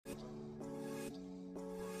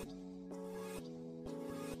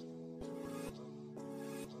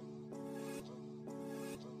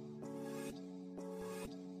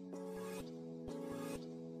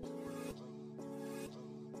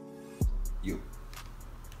You.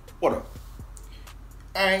 What up?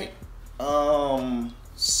 Alright.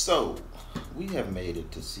 So we have made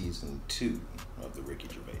it to season 2 of the Ricky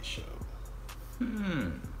Gervais show.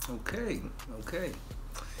 Okay.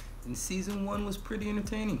 And season 1 was pretty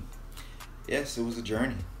entertaining. Yes, it was a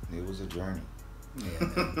journey. It was a journey. Yeah,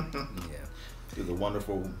 man. Yeah. Through the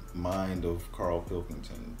wonderful mind of Carl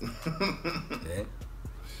Pilkington.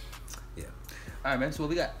 Yeah. All right, man. So what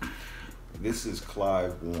we got? This is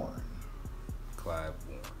Clive Warren. Clive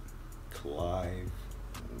Warren. Clive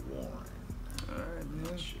Warren. All right, man.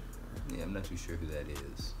 Not sure. Yeah, I'm not too sure who that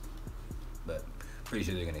is, but pretty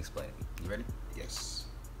sure they're gonna explain it. You ready? Yes.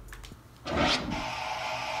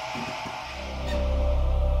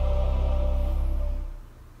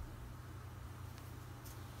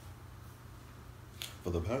 For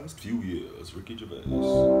the past few years, Ricky Gervais.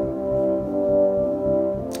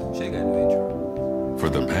 Shake got a new intro. For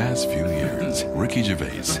the past few years, Ricky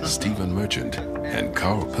Gervais, Stephen Merchant, and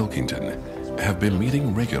Carl Pilkington have been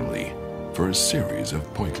meeting regularly for a series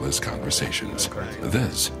of pointless conversations.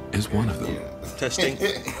 This is one of them. Testing.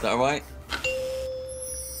 Is that all right?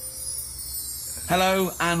 Hello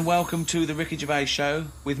and welcome to the Ricky Gervais Show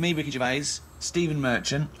with me, Ricky Gervais, Stephen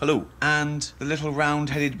Merchant. Hello. And the little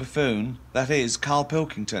round-headed buffoon that is Carl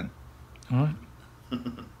Pilkington. All right.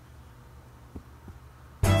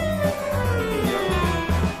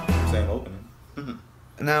 Same opening.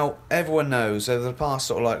 Now, everyone knows over the past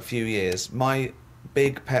sort of like few years, my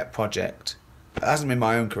big pet project, it hasn't been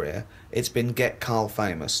my own career, it's been get Carl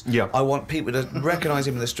famous. Yeah. I want people to recognise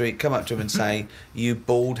him in the street, come up to him and say, you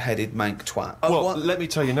bald-headed mank twat. Well, let me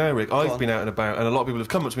tell you now, Rick, I've on. been out and about, and a lot of people have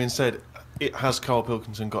come up to me and said, it has Carl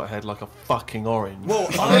Pilkington got a head like a fucking orange? Well,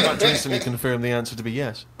 and I've had to instantly confirm the answer to be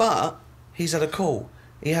yes. But he's had a call.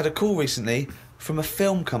 He had a call recently from a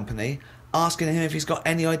film company asking him if he's got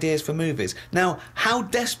any ideas for movies. Now, how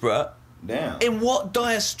desperate, Damn. in what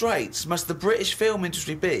dire straits must the British film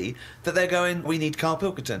industry be that they're going, we need Carl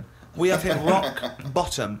Pilkington. We have hit rock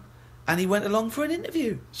bottom. And he went along for an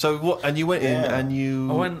interview. So what? And you went in Yeah. and you...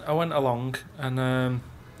 I went along and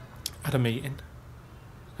had a meeting,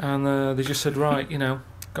 and they just said, right,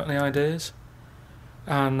 got any ideas?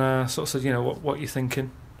 And sort of said, what are you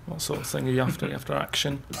thinking? What sort of thing are you after? You after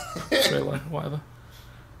action, thriller, whatever?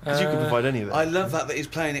 Because you can provide any of that. I love that he's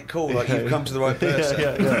playing it cool, like Yeah. you've come to the right person.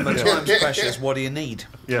 Yeah. My time's precious, what do you need?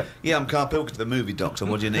 Yeah. Yeah, I'm Carl Pilkington, the movie doctor,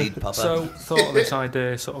 what do you need, Papa? So thought of this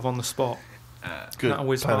idea sort of on the spot. Good. That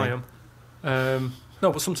whiz by 'em.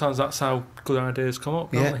 No, but sometimes that's how good ideas come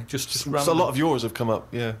up, don't Yeah. they? Just So a random. lot of yours have come up,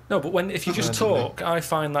 yeah. No, but if you just Randomly. talk, I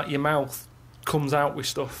find that your mouth comes out with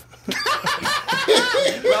stuff.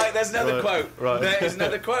 Right, there's another Right, quote. right. There is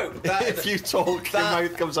another quote. If you talk, your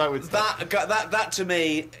mouth comes out with stuff. That to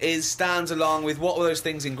me stands along with what were those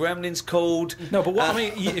things in Gremlins called? No, but what I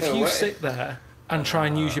mean, if you sit there and try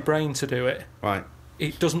and use your brain to do it, Right.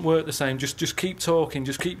 it doesn't work the same. Just keep talking.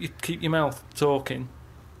 Just keep your mouth talking,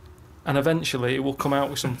 and eventually it will come out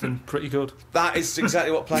with something pretty good. That is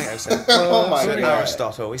exactly what Plato said. Oh my Said God.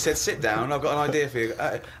 Aristotle. He said, "Sit down. I've got an idea for you."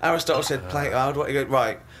 Aristotle said, "Plato, what you go?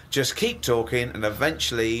 Right, just keep talking, and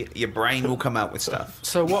eventually your brain will come out with stuff."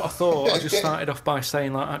 So what I thought, I just started off by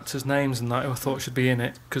saying like actors' names and that who I thought should be in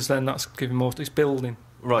it, because then that's giving more. It's building.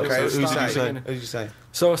 Right, Okay, so who's who did you that? say? Who Who did you say?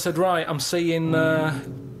 So I said, right, I'm seeing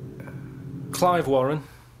Clive Warren,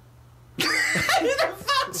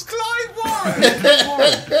 That's Clive Warren.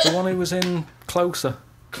 the one who was in Closer.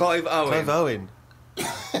 Clive Owen. Clive Owen.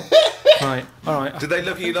 Right, all right. Did they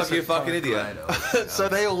look at you like you're a fucking idiot? So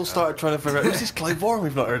they all started trying to figure out, who's this Clive Warren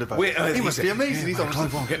we've not heard about? He must be amazing. He's on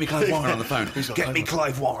Clive Warren. Get me Clive Warren on the phone. Get me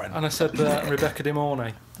Clive Warren. And I said Rebecca De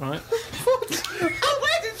Mornay, right?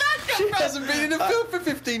 Where did that come She from? hasn't been in a film for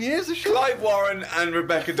 15 years, has she? Clive Warren and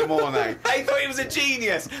Rebecca De Mornay. They thought he was a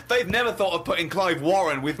genius. They've never thought of putting Clive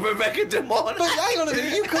Warren with Rebecca De Mornay. But hang on a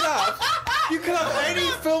minute, you could have any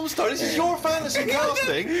film star. This is your fantasy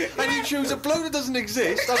casting, and you choose a bloke that doesn't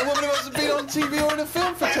exist and a woman who hasn't been on TV or in a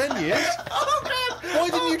film for 10 years. Oh, God. Why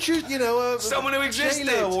didn't you choose, Someone who existed.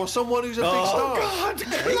 J-Lo or someone who's a big star? God,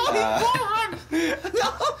 Clive Warren!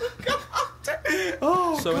 Oh, God!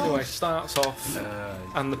 Oh, So God. anyway, starts off,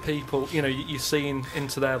 and the people, you're seeing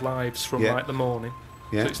into their lives from Yeah. like the morning.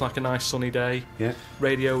 Yeah. So it's like a nice sunny day. Yeah.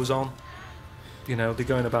 Radio's on. They're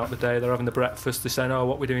going about the day. They're having the breakfast. They're saying, "Oh,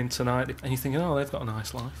 what we're doing tonight?" And you're thinking, "Oh, they've got a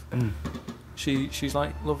nice life." She's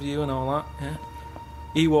like, "Love you" and all that. Yeah.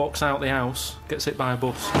 He walks out the house, gets hit by a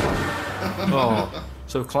bus. Oh,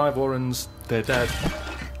 So Clive Warren's dead.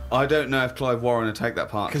 I don't know if Clive Warren would take that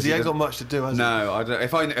part because he ain't got much to do, has he? No, I don't.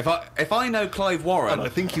 If I know Clive Warren, And I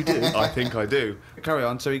think you do. I think I do. Carry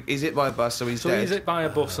on. So he's hit by a bus, so he's So dead. he's hit by a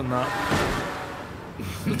bus and that.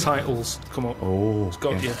 the titles come up. Oh, It's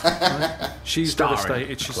got you. Right? She's Starring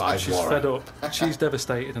devastated. She's Clive Warren. fed up. She's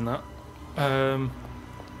devastated in that.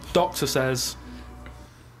 Doctor says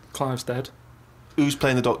Clive's dead. Who's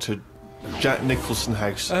playing the Doctor? Jack Nicholson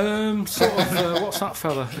House. What's that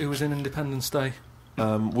fella who was in Independence Day?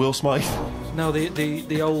 Will Smythe. No,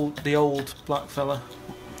 the old black fella.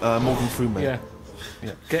 Morgan Freeman. Yeah.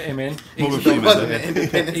 Get him in. Morgan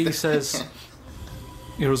Freeman. He says,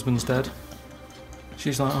 "Your husband's dead."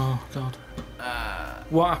 She's like, "Oh God."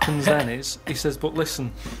 What happens then is he says, "But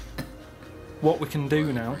listen, what we can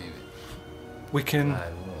do now, we can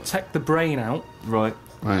take the brain out." Right.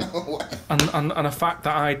 And a fact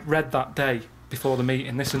that I read that day before the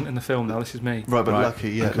meeting. This isn't in the film now. This is me. Right, but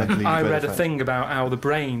luckily I read a thing about how the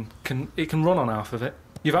brain can run on half of it.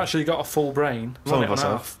 You've actually got a full brain, run it on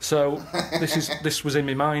half. So this was in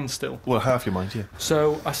my mind still. Well, half your mind, yeah.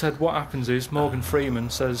 So I said, what happens is Morgan Freeman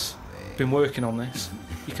says, been working on this.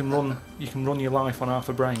 You can run your life on half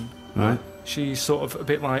a brain. Right. She's sort of a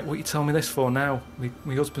bit like, what are you telling me this for now?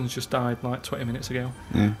 My husband's just died like 20 minutes ago.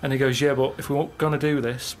 Yeah. And he goes, yeah, but if we're going to do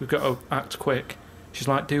this, we've got to act quick. She's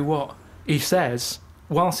like, do what? He says,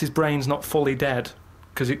 whilst his brain's not fully dead,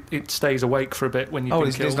 because it stays awake for a bit when you've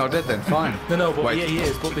been killed. He's not dead then, fine. No, but Wait. yeah, he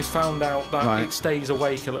is, but they found out that it stays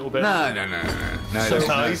awake a little bit. No. So-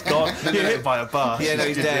 No, he's gone. You're hit by a bus. Yeah, no,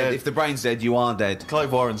 he's dead. If the brain's dead, you are dead.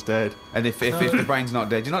 Clive Warren's dead. And if the brain's not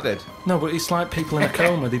dead, you're not dead. No, but it's like people in a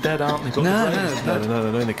coma, they're dead, aren't they? But the brain's dead.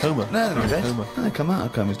 No, in a coma. No, they're not dead. Coma. No, they come out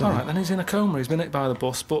of coma. Alright, then he's in a coma, he's been hit by the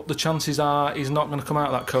bus, but the chances are he's not going to come out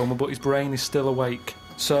of that coma, but his brain is still awake.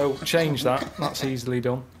 So, change that, that's easily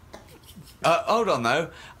done. Hold on though.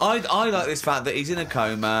 I like this fact that he's in a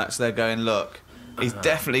coma, so they're going, look, he's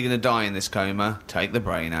definitely going to die in this coma. Take the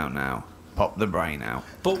brain out now. Pop the brain out.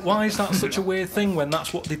 But why is that such a weird thing when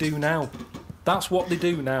that's what they do now? That's what they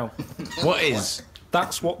do now. What is?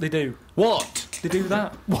 That's what they do. What? They do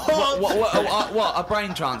that. What? A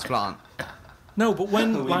brain transplant? No, but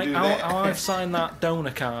when, We like, do how that. I've signed that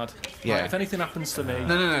donor card, Yeah. like, if anything happens to me...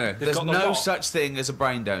 No. There's got the no lot. such thing as a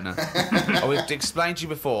brain donor. We've explained to you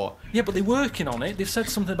before. Yeah, but they're working on it. They've said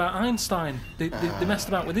something about Einstein. They messed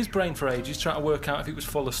about with his brain for ages, trying to work out if it was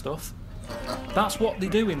full of stuff. That's what they're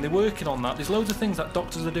doing. They're working on that. There's loads of things that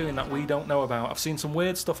doctors are doing that we don't know about. I've seen some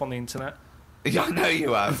weird stuff on the internet. Yeah, I know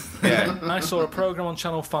you have. Yeah. I saw a programme on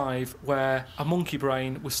Channel 5 where a monkey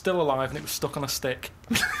brain was still alive and it was stuck on a stick.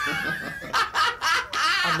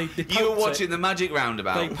 And they You were poked watching it. the Magic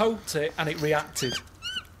Roundabout. They poked it and it reacted.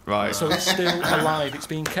 Right. So it's still alive. It's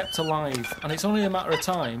being kept alive, and it's only a matter of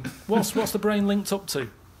time. What's the brain linked up to?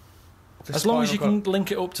 As long as you can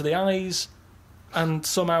link it up to the eyes, and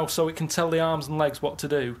somehow so it can tell the arms and legs what to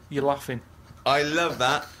do, you're laughing. I love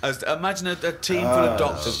that. Imagine a team full of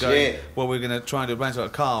doctors going, shit. well, we're going to try and do a brain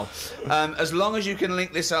transplant. Carl, as long as you can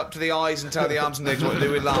link this up to the eyes and tell the arms and legs what to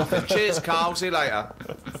do, we're laughing. Cheers, Carl. See you later.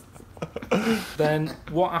 Then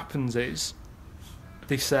what happens is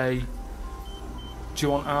they say, do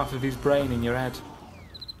you want half of his brain in your head?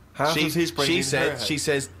 Half of his brain in her head. She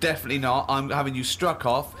says, definitely not. I'm having you struck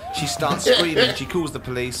off. She starts screaming. She calls the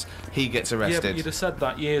police. He gets Yeah, arrested. but you'd have said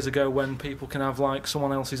that years ago when people can have like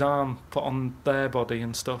someone else's arm put on their body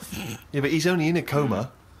and stuff. Yeah, but he's only in a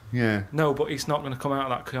coma. Yeah. No, but he's not going to come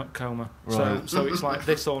out of that coma. Right. So it's like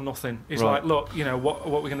this or nothing. It's Right. like, look, you know, what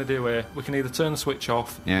we're going to do here? We can either turn the switch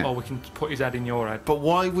off, Yeah. or we can put his head in your head. But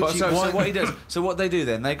why would But you... so why what he does? So what they do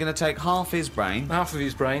then? They're going to take half his brain. Half of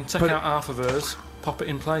his brain, take out half of hers, pop it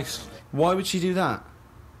in place Why would she do that?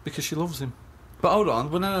 because she loves him. But hold on.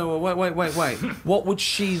 Well, no. Wait. What would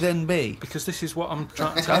she then be? Because this is what I'm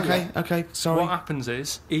trying to tell you. Okay. Sorry. What happens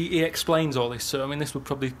is he explains all this. So I mean, this would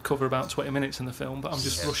probably cover about 20 minutes in the film, but I'm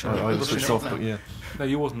just rushing. I rushing switched it off, up now. but yeah. No,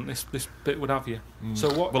 you wouldn't. This bit would have you.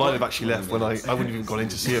 So what? Well, I'd have actually left when I wouldn't have even gone in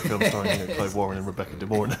to see a film starring Clive Warren and Rebecca De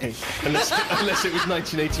Mornay, unless it was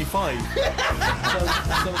 1985.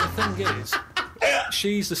 So the thing is,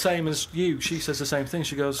 she's the same as you. She says the same thing.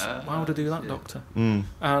 She goes, why would I do that, doctor?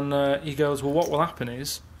 And he goes, well, what will happen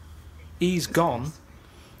is he's gone,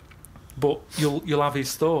 but you'll have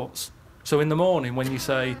his thoughts. So in the morning when you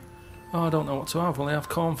say, oh, I don't know what to have, will I have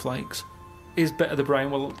cornflakes? His bit of the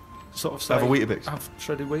brain will sort of say, Have a Weetabix. have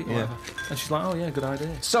shredded wheat or Yeah. whatever. And she's like, oh yeah, good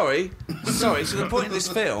idea. Sorry. So the point of this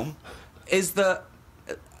film is that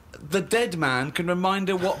the dead man can remind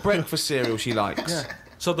her what breakfast cereal she likes. Yeah.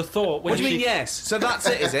 So the thought... What do you mean, yes? So that's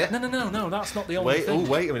it, is it? No, that's not the only thing.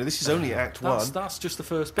 Wait a minute. This is only Act 1. That's just the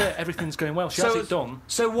first bit. Everything's going well. She has it done.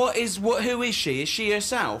 So who is she? Is she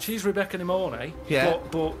herself? She's Rebecca De Mornay. Yeah.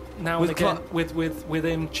 But now and again, with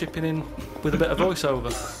him chipping in with a bit of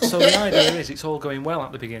voiceover. So the idea is it's all going well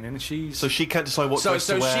at the beginning, and she's... So she can't decide what dress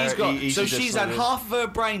to wear. She's had half of her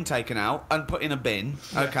brain taken out and put in a bin,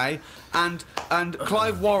 okay? And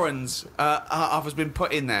Clive Warren's half has been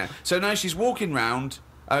put in there. So now she's walking round,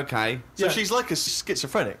 okay? So she's like a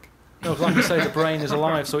schizophrenic. No, like I say, the brain is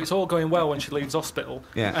alive, so it's all going well when she leaves hospital,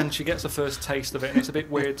 Yeah. and she gets the first taste of it, and it's a bit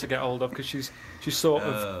weird to get hold of because she's sort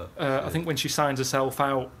of. I think when she signs herself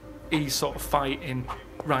out, he's sort of fighting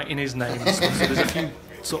right in his name and stuff. So there's a few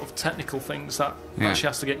sort of technical things that she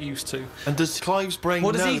has to get used to. And does Clive's brain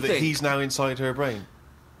know that he's now inside her brain?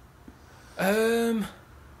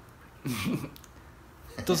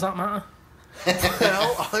 Does that matter?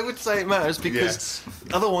 Well, I would say it matters because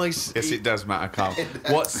otherwise... Yes, it does matter, Carl.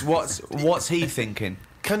 What's he thinking?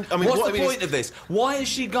 What's the point of this? Why has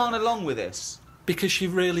she gone along with this? Because she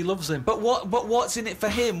really loves him. But what's in it for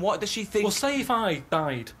him? What does she think? Well, say if I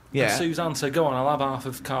died and Suzanne said, go on, I'll have half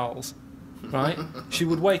of Carl's, right? She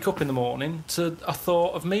would wake up in the morning to a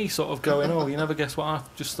thought of me sort of going, oh, you never guess what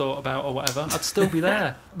I've just thought about or whatever. I'd still be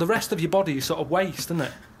there. The rest of your body is sort of waste, isn't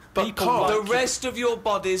it? But Carl, the rest of your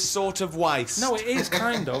body's sort of waste. No, it is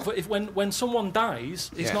kind of. When someone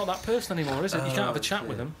dies, it's not that person anymore, is it? You can't have a chat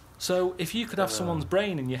with them. So if you could have someone's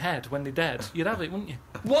brain in your head when they're dead, you'd have it, wouldn't you?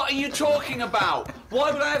 What are you talking about?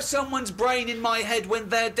 Why would I have someone's brain in my head when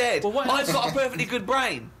they're dead? Well, I've got a perfectly good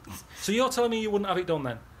brain. So you're telling me you wouldn't have it done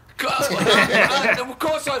then? Of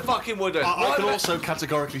course I fucking wouldn't. I can also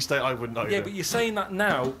categorically state I wouldn't either. Yeah, but you're saying that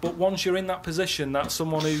now, but once you're in that position that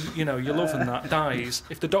someone who, you love and that dies,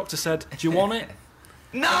 if the doctor said, do you want it?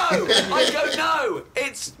 No! I go, no!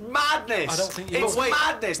 It's madness! I don't think you It's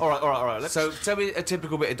madness! All right. So tell me a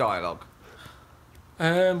typical bit of dialogue.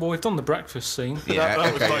 Well, we've done the breakfast scene. That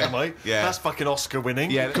was dynamite. Yeah. That's fucking Oscar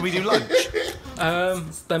winning. Yeah. Can we do lunch?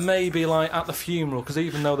 There may be like at the funeral, because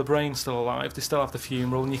even though the brain's still alive, they still have the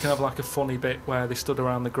funeral, and you can have like a funny bit where they stood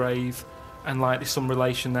around the grave, and like there's some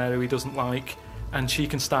relation there who he doesn't like, and she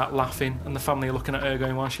can start laughing, and the family are looking at her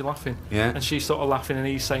going, why is she laughing? Yeah. And she's sort of laughing, and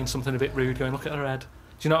he's saying something a bit rude, going, look at her head.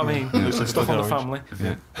 Do you know what I mean? Looks like Stuff on the orange.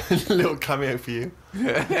 family. Yeah. Little cameo for you.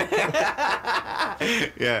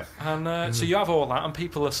 Yeah. And so you have all that, and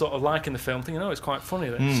people are sort of liking the film, thinking, oh, it's quite funny,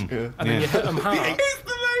 this. Yeah. And then you hit them hard.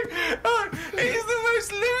 It's the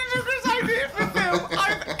most ludicrous idea for film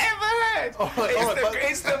I've ever heard.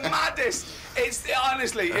 It's the maddest.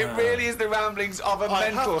 Honestly, it really is the ramblings of a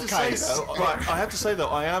mental case. I have to say though,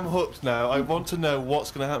 I am hooked now. I want to know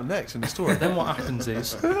what's going to happen next in the story. Then what happens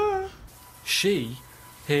is, she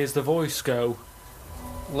hears the voice go,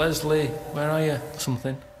 Leslie, where are you?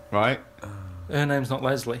 Something. Right. Her name's not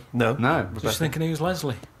Leslie. No. She's thinking, who's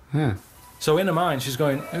Leslie? Yeah. So in her mind, she's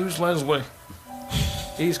going, who's Leslie?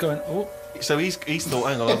 He's going, oh, So he's thought,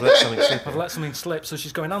 hang on, I've let something slip. I've let something slip. So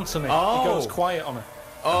she's going, answer me. Oh. He goes quiet on her.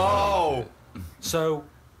 Oh. So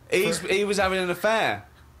He was having an affair.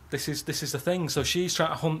 this is the thing. So she's trying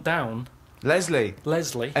to hunt down Leslie.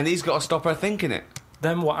 and he's got to stop her thinking it.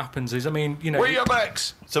 then what happens is, I mean, Where your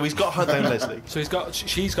backs? So he's got to hunt down Leslie. so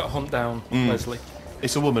she's got to hunt down Leslie.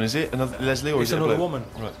 It's a woman, is it? Another Leslie, or It's is it another a bloke? woman.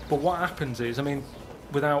 Right. But what happens is, I mean,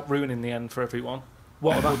 without ruining the end for everyone,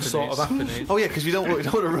 what would sort of happen is... Oh yeah, because we don't want to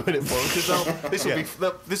ruin it for them.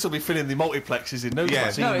 Because this will be filling the multiplexes in no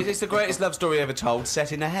time. No, it's the greatest love story ever told,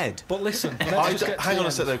 set in a head. But listen, let's just get to Hang the on a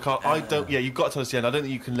end. sec though, Carl. I don't. Yeah, you've got to tell us the end. I don't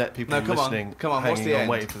think you can let people No, come on, listening what's hanging the on end?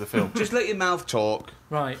 waiting for the film. Just let your mouth talk.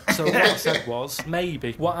 Right, so what I said was,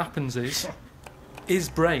 maybe what happens is, his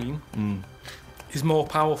brain is more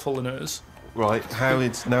powerful than hers. Right. How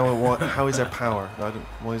is there power?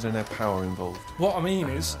 Why is there no power involved? What I mean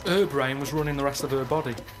is, her brain was running the rest of her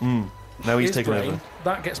body. Now he's His taken brain, over.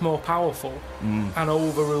 that gets more powerful and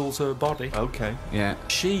overrules her body. Okay. Yeah.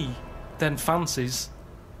 She then fancies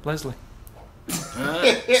Leslie.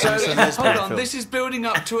 Hold on, this is building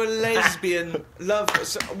up to a lesbian love.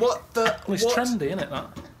 So what the? Well, it's what? trendy, isn't it,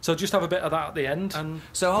 that? So just have a bit of that at the end, and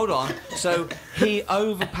So hold on. So he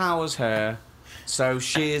overpowers her, so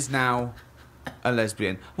she is now a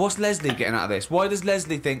lesbian. What's Leslie getting out of this? Why does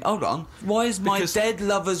Leslie think, hold on, why is my Because- dead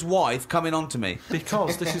lover's wife coming on to me?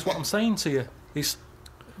 because this is what I'm saying to you, these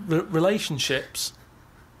relationships,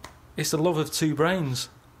 it's the love of two brains.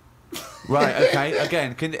 Right, okay,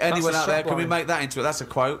 again, can anyone a out there, can we strapline. make that into it? That's a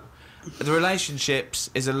quote. The relationships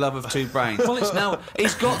is a love of two brains. Well, it's- Now,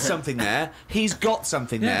 he's got something there,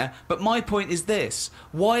 but my point is this.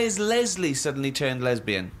 Why is Leslie suddenly turned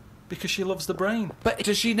lesbian? Because she loves the brain. But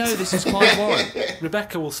does she know this is Clive Warren?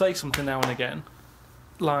 Rebecca will say something now and again,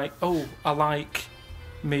 like, "Oh, I like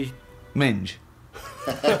me Minge.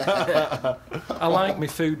 I like my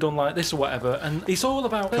food done like this or whatever," and it's all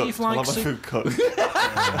about Dave I likes love my food cooked.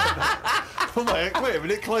 Oh my, wait a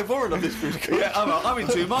minute, Clive Warren on this food cooked. Yeah, I'm in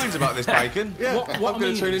two minds about this bacon. Yeah, What I'm I going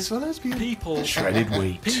mean to turn is into a lesbian. people Shredded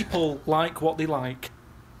wheat. people like what they like,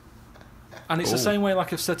 and it's the same way,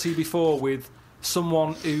 like I've said to you before, with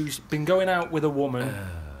someone who's been going out with a woman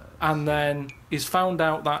and then is found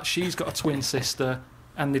out that she's got a twin sister,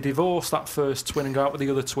 and they divorce that first twin and go out with the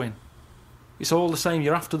other twin. It's all the same.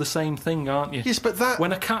 You're after the same thing, aren't you? Yes, but that...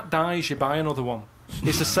 When a cat dies, you buy another one.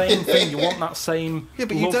 It's the same thing. You want that same. Yeah,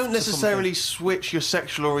 but you love don't to necessarily switch your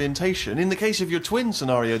sexual orientation. In the case of your twin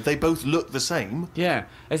scenario, they both look the same. Yeah.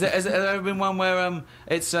 Has there ever been one where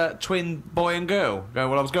it's a twin boy and girl? Go,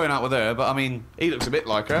 well, I was going out with her, but I mean, he looks a bit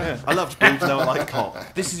like her. Yeah. I loved boobs, now I like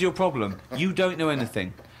cock. This is your problem. You don't know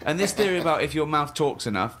anything. And this theory about if your mouth talks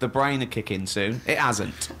enough, the brain will kick in soon. It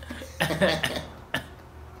hasn't.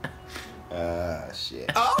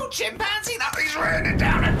 Shit. Oh, chimpanzee, that is written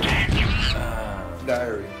down again.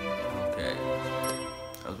 Diary. Okay.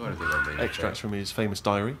 I was wondering if they got me. Extracts from his famous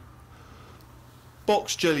diary.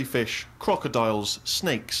 Box jellyfish, crocodiles,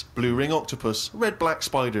 snakes, blue ring octopus, red-black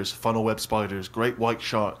spiders, funnel web spiders, great white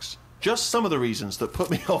sharks. Just some of the reasons that put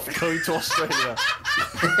me off going to Australia.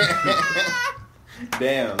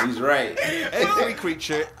 Damn, he's right. Every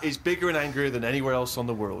creature is bigger and angrier than anywhere else on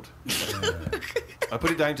the world. I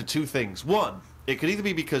put it down to two things. One, it could either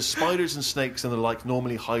be because spiders and snakes and the like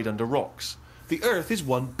normally hide under rocks. The Earth is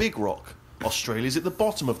one big rock. Australia's at the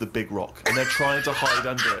bottom of the big rock, and they're trying to hide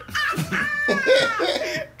under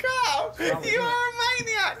it. Carl, you are a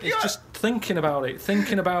maniac. It's just thinking about it,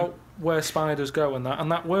 thinking about where spiders go and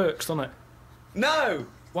that works, doesn't it? No.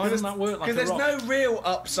 Why doesn't that work like a Because there's rock? no real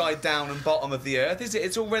upside down and bottom of the Earth, is it?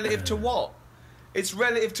 It's all relative to what? It's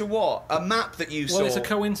relative to what? A map that you saw. Well, it's a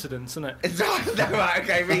coincidence, isn't it? No, right,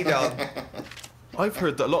 okay, read on. I've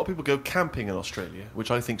heard that a lot of people go camping in Australia, which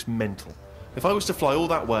I think's mental. If I was to fly all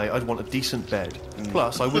that way, I'd want a decent bed.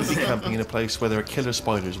 Plus, I wouldn't be camping in a place where there are killer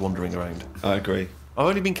spiders wandering around. I agree. I've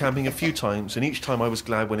only been camping a few times, and each time I was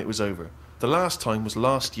glad when it was over. The last time was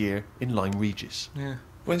last year in Lyme Regis. Yeah.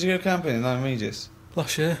 When did you go camping in Lyme Regis?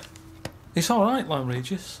 Last year. It's all right, Lyme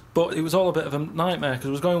Regis, but it was all a bit of a nightmare because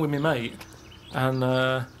I was going with my mate,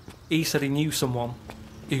 and he said he knew someone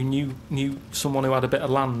who knew someone who had a bit of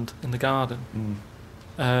land in the garden.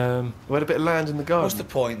 We had a bit of land in the garden. What's the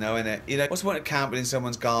point, though, innit? You know, what's the point of camping in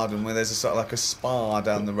someone's garden where there's a sort of like a spa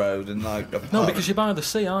down the road and like a pub? No, because you're by the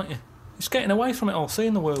sea, aren't you? It's getting away from it all,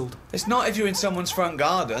 seeing the world. It's not if you're in someone's front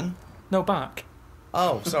garden. No, back.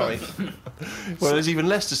 Oh, sorry. Well, there's even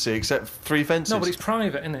less to see except 3 fences. No, but it's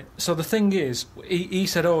private, isn't it? So the thing is, he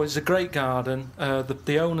said, oh, it's a great garden,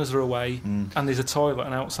 the owners are away, and there's a toilet,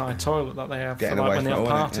 an outside toilet that they have Getting for like away when they from have it,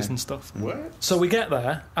 innit? parties Yeah. and stuff. What? So we get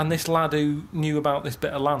there, and this lad who knew about this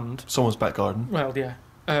bit of land, Someone's back garden. well, yeah,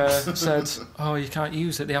 said, oh, you can't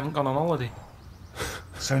use it, they haven't gone on holiday.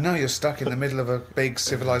 So now you're stuck in the middle of a big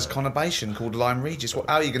civilised conurbation called Lyme Regis. How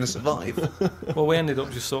are you going to survive? Well, we ended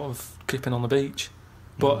up just sort of keeping on the beach.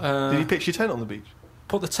 But Did you pitch your tent on the beach?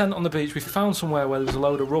 put the tent on the beach. We found somewhere where there was a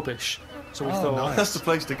load of rubbish, so we thought, nice. That's the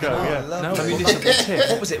place to go, yeah. no, Have you but- did something tip?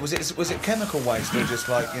 What was it? Was it chemical waste or just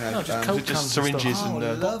like, you know... No, just Coke just cans and syringes stuff. and,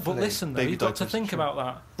 But lovely. listen, though, baby you've got to diapers, think sure. about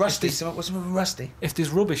that. Rusty, what's something rusty? If there's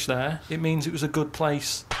rubbish there, it means it was a good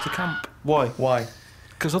place to camp, Why? Why?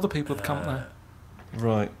 because other people have camped there.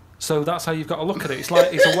 Right. So that's how you've got to look at it. It's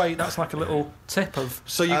a way. That's like a little tip of.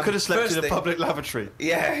 So you could have slept first in a thing- public lavatory.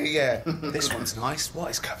 Yeah, yeah. This one's nice. What?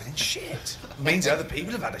 It's covered in shit. Means other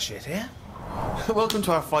people have had a shit here. Welcome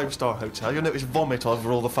to our 5-star hotel. You'll notice vomit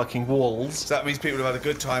over all the fucking walls. So that means people have had a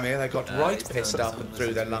good time here. They got right pissed up and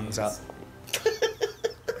threw their lungs up.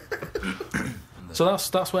 So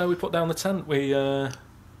that's where we put down the tent. We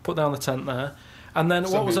put down the tent there, and then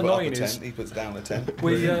what was annoying is he puts down a tent.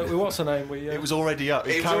 we what's her name? We It was already up.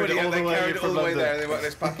 It It was carried already it all they the way carried it all from the way London. there. And they went,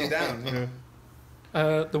 let's pack it down.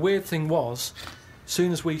 the weird thing was, as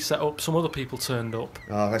soon as we set up, some other people turned up.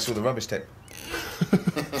 Oh, that's all the rubbish tip.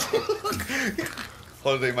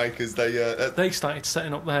 Holiday makers, They started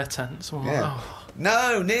setting up their tents. And we're Yeah. like, oh.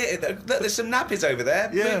 No, look, there's some nappies over there.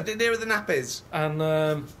 Yeah. Move nearer the nappies.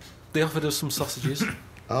 And they offered us some sausages.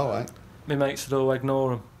 All right. My mate said, "Oh,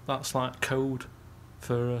 ignore them. That's like code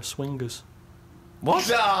for swingers." What?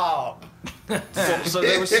 Oh! So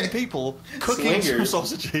there were some people cooking some Swingers.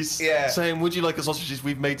 sausages, Yeah. saying, "Would you like the sausages?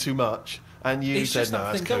 We've made too much." And you It's said, just "No, that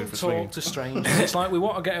that's thing. code Don't for talk swinging." to strangers. It's like we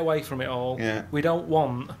want to get away from it all. Yeah. We don't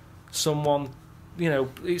want someone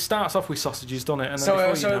it starts off with sausages, doesn't it? And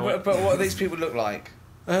then But what do these people look like?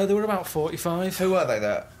 they were about 45. Who are they?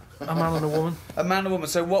 That A man and a woman. a man and a woman.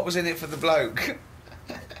 So what was in it for the bloke?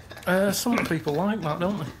 Some people like that,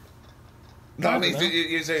 don't they? No,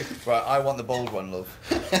 you say, right, I want the bald one, love.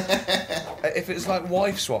 If it's like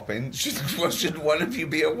wife swapping, should one of you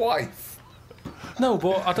be a wife? No,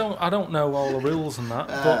 but I don't know all the rules and that.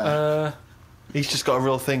 But he's just got a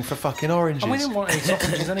real thing for fucking oranges. and we didn't want any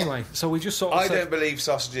sausages anyway, so we just sort of I said, don't believe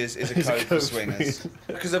sausages is a code for swingers.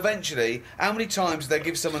 Because eventually, how many times do they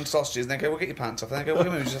give someone sausages and they go, well, get your pants off, and they go, well,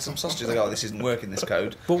 come on, just have some sausages. They go, oh, this isn't working, this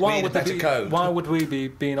code. But We need a better code. why would we be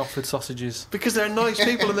being offered sausages? Because they're nice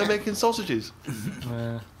people and they're making sausages.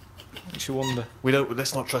 Makes you wonder.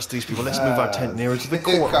 Let's not trust these people. Let's move our tent nearer to the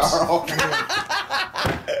corpse.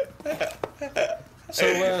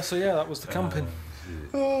 So yeah, that was the camping.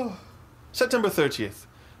 September 30th.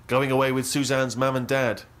 Going away with Suzanne's mum and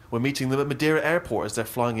dad. We're meeting them at Madeira Airport as they're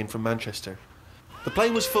flying in from Manchester. The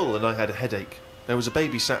plane was full and I had a headache. There was a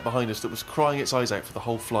baby sat behind us that was crying its eyes out for the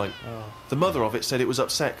whole flight. The mother of it said it was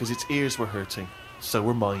upset because its ears were hurting. So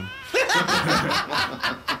were mine.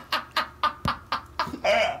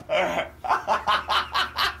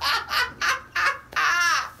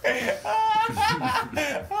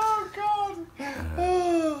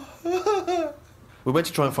 We went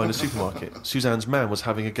to try and find a supermarket. Suzanne's man was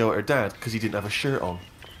having a go at her dad because he didn't have a shirt on.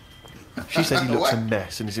 She said he looks a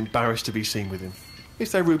mess and is embarrassed to be seen with him.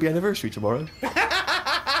 It's their Ruby anniversary tomorrow.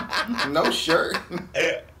 No shirt.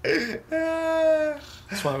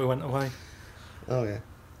 That's why we went away. Oh, yeah.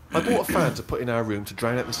 I bought a fan to put in our room to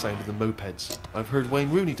drown out the sound of the mopeds. I've heard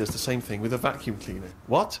Wayne Rooney does the same thing with a vacuum cleaner.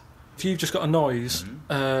 What? If you've just got a noise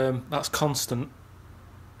that's constant,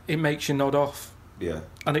 it makes you nod off. Yeah.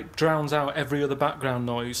 And it drowns out every other background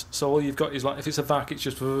noise. So all you've got is like, if it's a vac, it's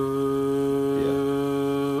just... And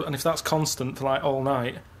if that's constant for like all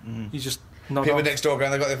night, you just nod People off. next door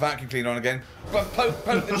going, they've got their vacuum cleaner on again. Poke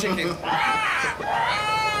the chicken.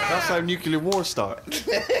 That's how nuclear wars start.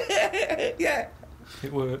 Yeah.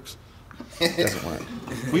 It works. Doesn't work.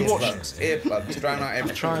 We watched... Earplugs, drown out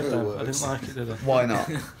everything. Tried them. I didn't like it, did I? Why not?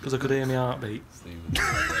 Because I could hear my heartbeat.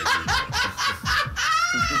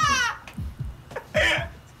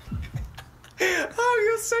 Oh,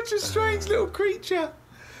 you're such a strange little creature.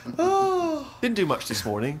 Oh. Didn't do much this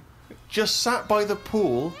morning. Just sat by the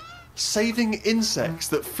pool, saving insects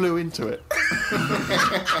that flew into it. I'm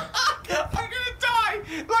gonna die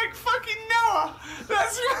like fucking Noah.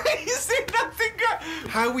 That's crazy. Nothing good.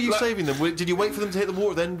 How were you saving them? Did you wait for them to hit the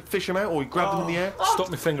water, then fish them out, or you grab them in the air? Stuck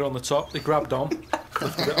my finger on the top, they grabbed on.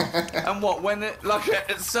 And what, when it, like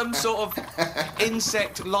some sort of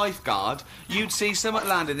insect lifeguard, you'd see someone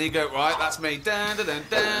landing and you'd go, right, that's me, dun, dun, dun,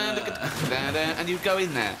 dun, dun, dun, dun, dun, and you'd go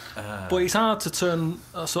in there. But it's hard to turn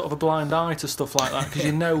a sort of a blind eye to stuff like that because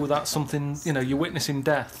you know that's something, you're witnessing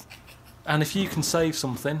death. And if you can save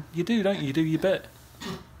something, you do, don't you? You do your bit.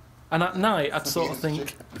 And at night, I'd sort of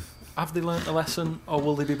think, have they learnt a lesson or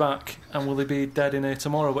will they be back and will they be dead in here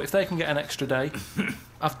tomorrow? But if they can get an extra day,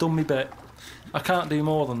 I've done my bit. I can't do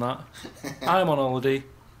more than that. I'm on holiday,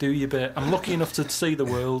 do your bit. I'm lucky enough to see the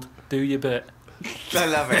world, do your bit. I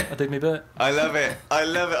love it. I did my bit. I love it. I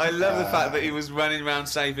love it. I love the fact that he was running around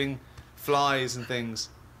saving flies and things.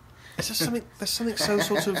 Is there something? There's something so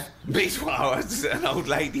sort of. Wow, an old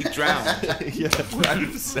lady drowned. Yeah.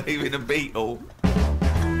 Ran saving a beetle.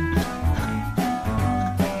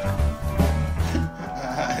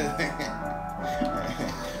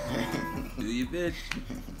 Do you bitch?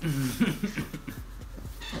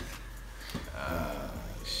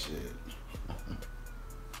 Shit.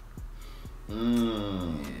 Yeah,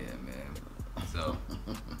 man. So,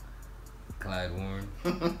 Clive Warren.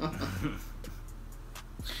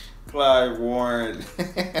 Clive Warren.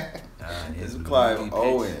 His It's Clive movie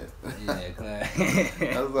Owen. pitch. Yeah,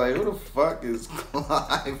 Clive. I was like, who the fuck is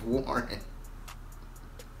Clive Warren?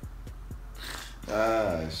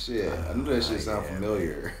 Ah, shit. I knew that shit sound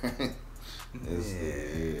familiar.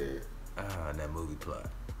 That movie plot.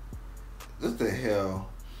 What the hell?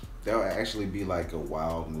 That would actually be like a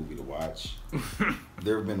wild movie to watch.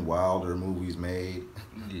 There have been wilder movies made.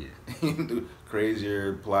 Yeah.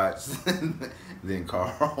 Crazier plots than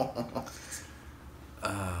Carl.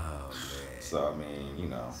 Oh, man. So, I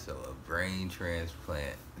mean, So, a brain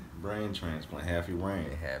transplant. Brain transplant, half your brain.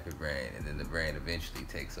 Half your brain, and then the brain eventually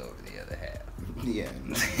takes over the other half. Yeah.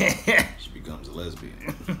 She becomes a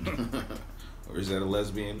lesbian. Or is that a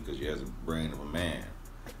lesbian? Because she has a brain of a man.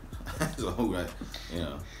 So,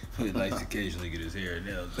 He likes to occasionally get his hair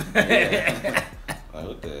nailed. Yeah. Like,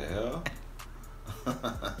 what the hell?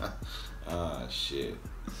 Ah, shit.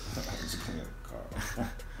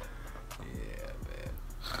 Yeah, man.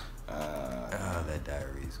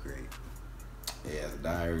 great. Yeah, the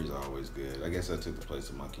Diary is always good. I guess that took the place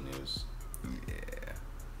of Monkey News. Yeah.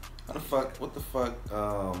 How the fuck? What the fuck?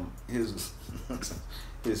 His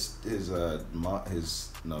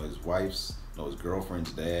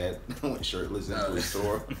girlfriend's dad went shirtless into the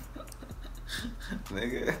store.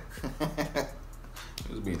 Nigga,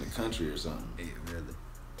 he was being in the country or something. Yeah, really.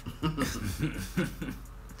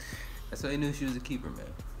 That's why he knew she was a keeper,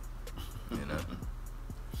 man. You know.